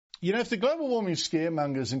You know, if the global warming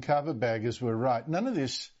scaremongers and carpetbaggers were right, none of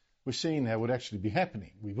this we're seeing now would actually be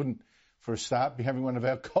happening. We wouldn't, for a start, be having one of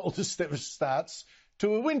our coldest ever starts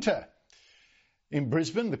to a winter. In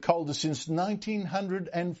Brisbane, the coldest since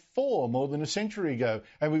 1904, more than a century ago,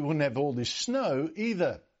 and we wouldn't have all this snow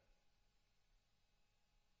either.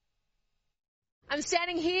 I'm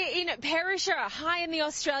standing here in Perisher, high in the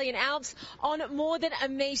Australian Alps, on more than a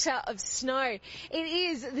metre of snow. It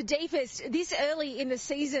is the deepest this early in the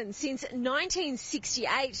season since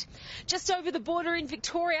 1968. Just over the border in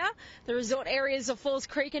Victoria, the resort areas of Falls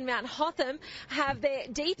Creek and Mount Hotham have their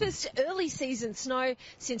deepest early season snow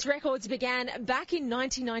since records began back in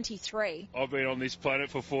 1993. I've been on this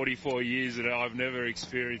planet for 44 years and I've never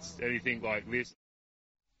experienced anything like this.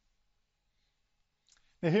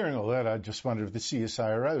 Now, hearing all that, I just wondered if the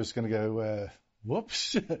CSIRO is going to go,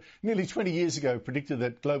 whoops. Nearly 20 years ago, predicted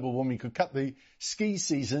that global warming could cut the ski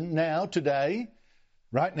season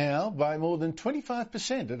right now, by more than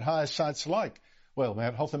 25% at higher sites like, well,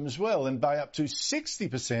 Mount Hotham as well, and by up to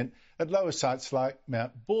 60% at lower sites like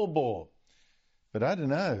Mount Baw Baw. But I don't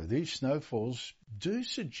know, these snowfalls do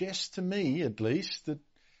suggest to me, at least, that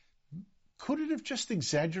could it have just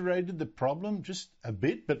exaggerated the problem just a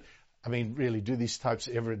bit? But I mean, really, do these types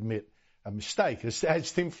ever admit a mistake?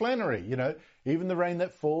 As Tim Flannery, you know, even the rain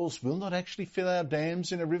that falls will not actually fill our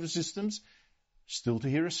dams and our river systems. Still to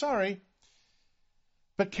hear a sorry.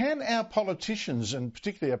 But can our politicians, and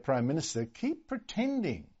particularly our Prime Minister, keep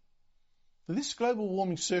pretending that this global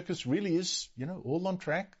warming circus really is, you know, all on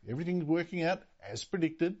track, everything's working out as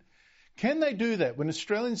predicted? Can they do that when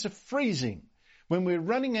Australians are freezing, when we're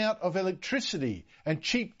running out of electricity and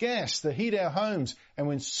cheap gas to heat our homes, and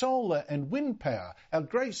when solar and wind power, our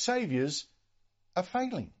great saviours, are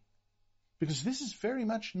failing? Because this is very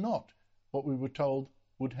much not what we were told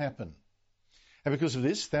would happen. And because of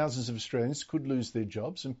this, thousands of Australians could lose their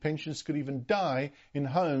jobs and pensioners could even die in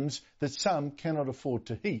homes that some cannot afford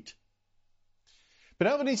to heat. But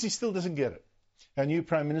Albanese still doesn't get it. Our new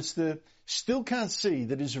Prime Minister still can't see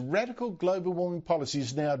that his radical global warming policy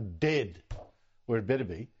is now dead. Or it better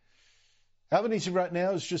be. Albanese right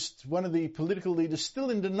now is just one of the political leaders still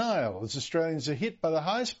in denial as Australians are hit by the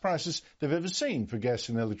highest prices they've ever seen for gas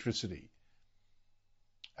and electricity.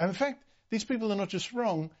 And in fact, these people are not just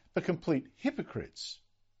wrong, but complete hypocrites.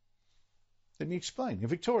 Let me explain. In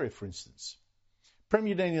Victoria, for instance,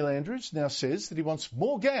 Premier Daniel Andrews now says that he wants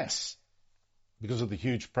more gas because of the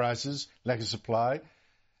huge prices, lack of supply,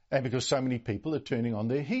 and because so many people are turning on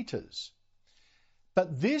their heaters.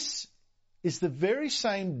 But this is the very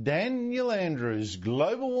same Daniel Andrews,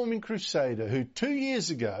 global warming crusader, who 2 years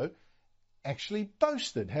ago actually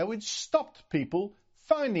boasted how he'd stopped people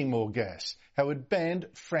finding more gas, how he'd banned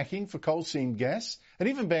fracking for coal seam gas, and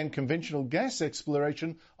even banned conventional gas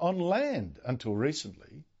exploration on land until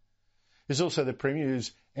recently. There's also the Premier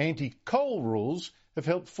whose anti-coal rules have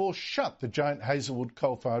helped force shut the giant Hazelwood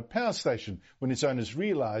coal-fired power station when its owners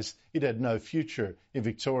realised it had no future in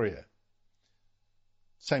Victoria.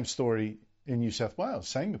 Same story in New South Wales,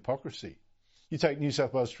 same hypocrisy. You take New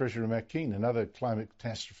South Wales Treasurer Matt Kean, another climate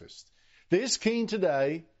catastrophist. There's Kean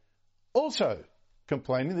today also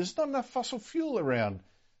complaining there's not enough fossil fuel around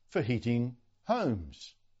for heating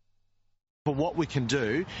homes. But what we can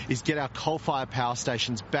do is get our coal-fired power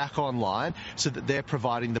stations back online so that they're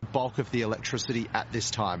providing the bulk of the electricity at this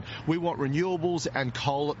time. We want renewables and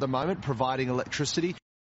coal at the moment providing electricity.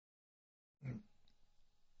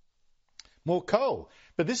 More coal.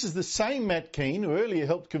 But this is the same Matt Kean who earlier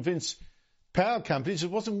helped convince power companies it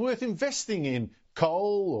wasn't worth investing in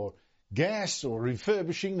coal or gas or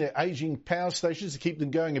refurbishing their ageing power stations to keep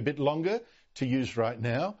them going a bit longer to use right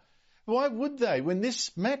now. Why would they when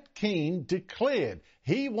this Matt Kean declared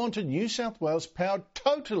he wanted New South Wales powered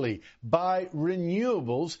totally by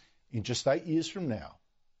renewables in just 8 years from now?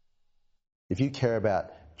 If you care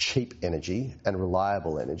about cheap energy and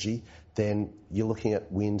reliable energy, then you're looking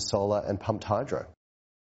at wind, solar and pumped hydro.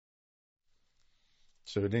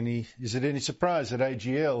 So is it any surprise that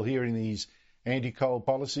AGL, hearing these anti-coal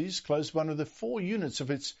policies, closed one of the 4 units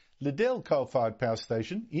of its Liddell coal-fired power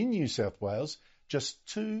station in New South Wales just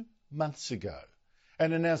 2 months ago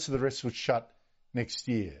and announced that the rest would shut next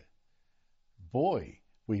year? Boy,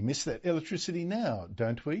 we miss that electricity now,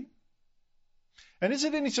 don't we? And is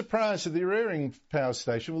it any surprise that the Eraring power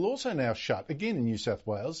station will also now shut again in New South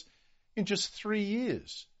Wales in just 3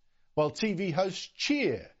 years, while TV hosts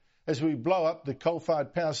cheer as we blow up the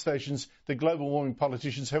coal-fired power stations the global warming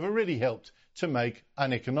politicians have already helped to make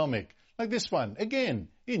uneconomic, like this one, again,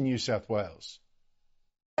 in New South Wales.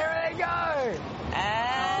 There we go!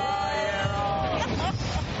 And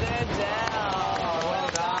they're down. Well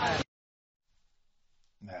done.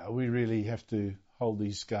 Now, Wow, we really have to hold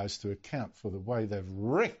these guys to account for the way they've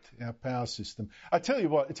wrecked our power system. I tell you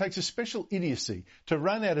what, it takes a special idiocy to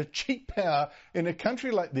run out of cheap power in a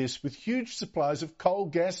country like this with huge supplies of coal,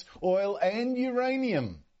 gas, oil and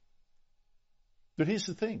uranium. But here's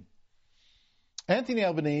the thing. Anthony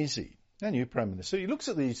Albanese, our new Prime Minister, he looks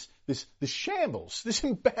at this shambles, this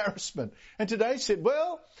embarrassment, and today said,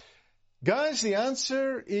 well, guys, the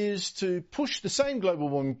answer is to push the same global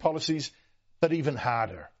warming policies, but even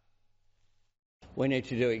harder. We need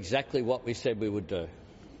to do exactly what we said we would do.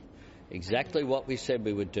 Exactly what we said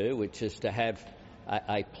we would do, which is to have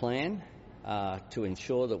a plan to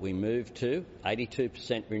ensure that we move to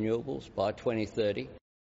 82% renewables by 2030.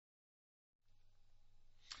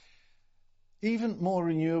 Even more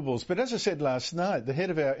renewables. But as I said last night, the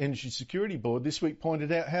head of our Energy Security Board this week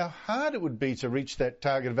pointed out how hard it would be to reach that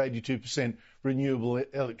target of 82% renewable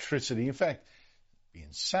electricity. In fact, it'd be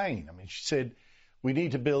insane. I mean, she said we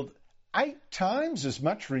need to build 8 times as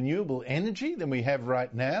much renewable energy than we have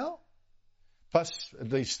right now, plus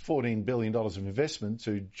at least $14 billion of investment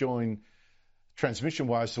to join transmission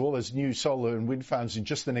wires to all those new solar and wind farms in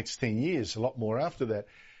just the next 10 years, a lot more after that.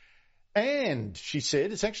 And she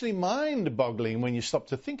said it's actually mind-boggling when you stop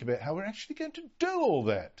to think about how we're actually going to do all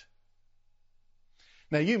that.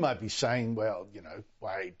 Now, you might be saying, well,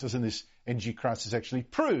 wait, doesn't this energy crisis actually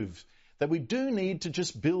prove that we do need to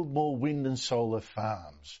just build more wind and solar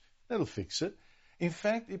farms? That'll fix it. In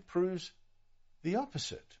fact, it proves the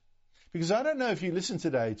opposite. Because I don't know if you listened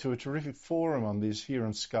today to a terrific forum on this here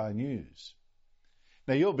on Sky News.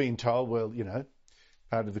 Now, you're being told, well,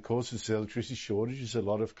 part of the cause of this electricity shortage is a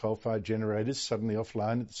lot of coal-fired generators suddenly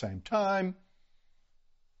offline at the same time.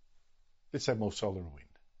 Let's have more solar and wind.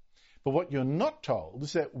 But what you're not told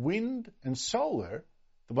is that wind and solar,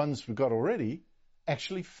 the ones we've got already,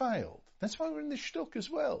 actually failed. That's why we're in this shtick as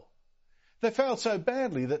well. They failed so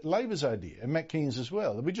badly that Labor's idea, and Matt Kean's as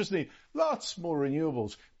well, that we just need lots more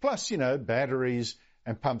renewables, plus, batteries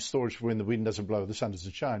and pump storage for when the wind doesn't blow, the sun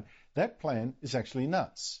doesn't shine. That plan is actually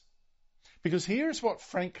nuts. Because here's what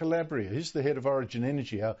Frank Calabria, who's the head of Origin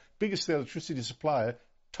Energy, our biggest electricity supplier,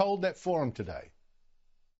 told that forum today.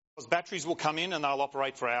 Batteries will come in and they'll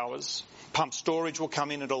operate for hours. Pump storage will come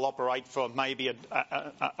in and it'll operate for maybe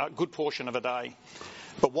a good portion of a day.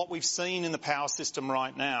 But what we've seen in the power system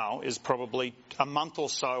right now is probably a month or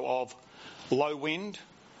so of low wind,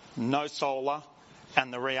 no solar,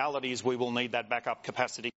 and the reality is we will need that backup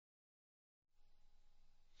capacity.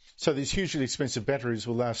 So these hugely expensive batteries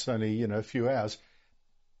will last only, a few hours.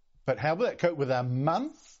 But how will that cope with a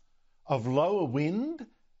month of lower wind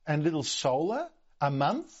and little solar? A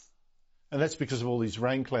month? And that's because of all these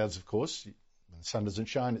rain clouds, of course. The sun doesn't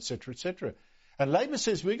shine, etc., etc. And Labor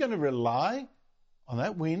says we're going to rely on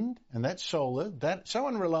that wind and that solar, that so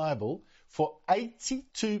unreliable, for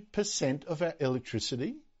 82% of our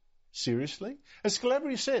electricity. Seriously? As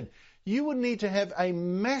Calabria said, you would need to have a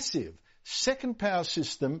massive second power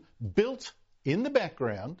system built in the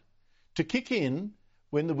background to kick in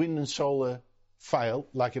when the wind and solar fail,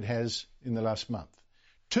 like it has in the last month.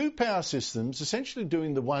 2 power systems essentially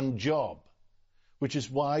doing the one job, which is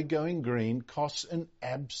why going green costs an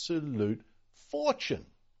absolute fortune.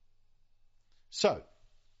 So,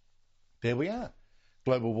 there we are.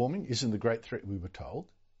 Global warming isn't the great threat we were told.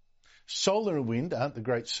 Solar and wind aren't the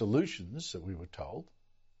great solutions that we were told.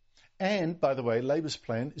 And, by the way, Labor's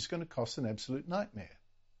plan is going to cost an absolute nightmare.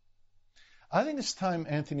 I think it's time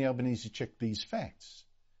Anthony Albanese checked these facts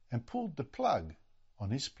and pulled the plug on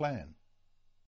his plan.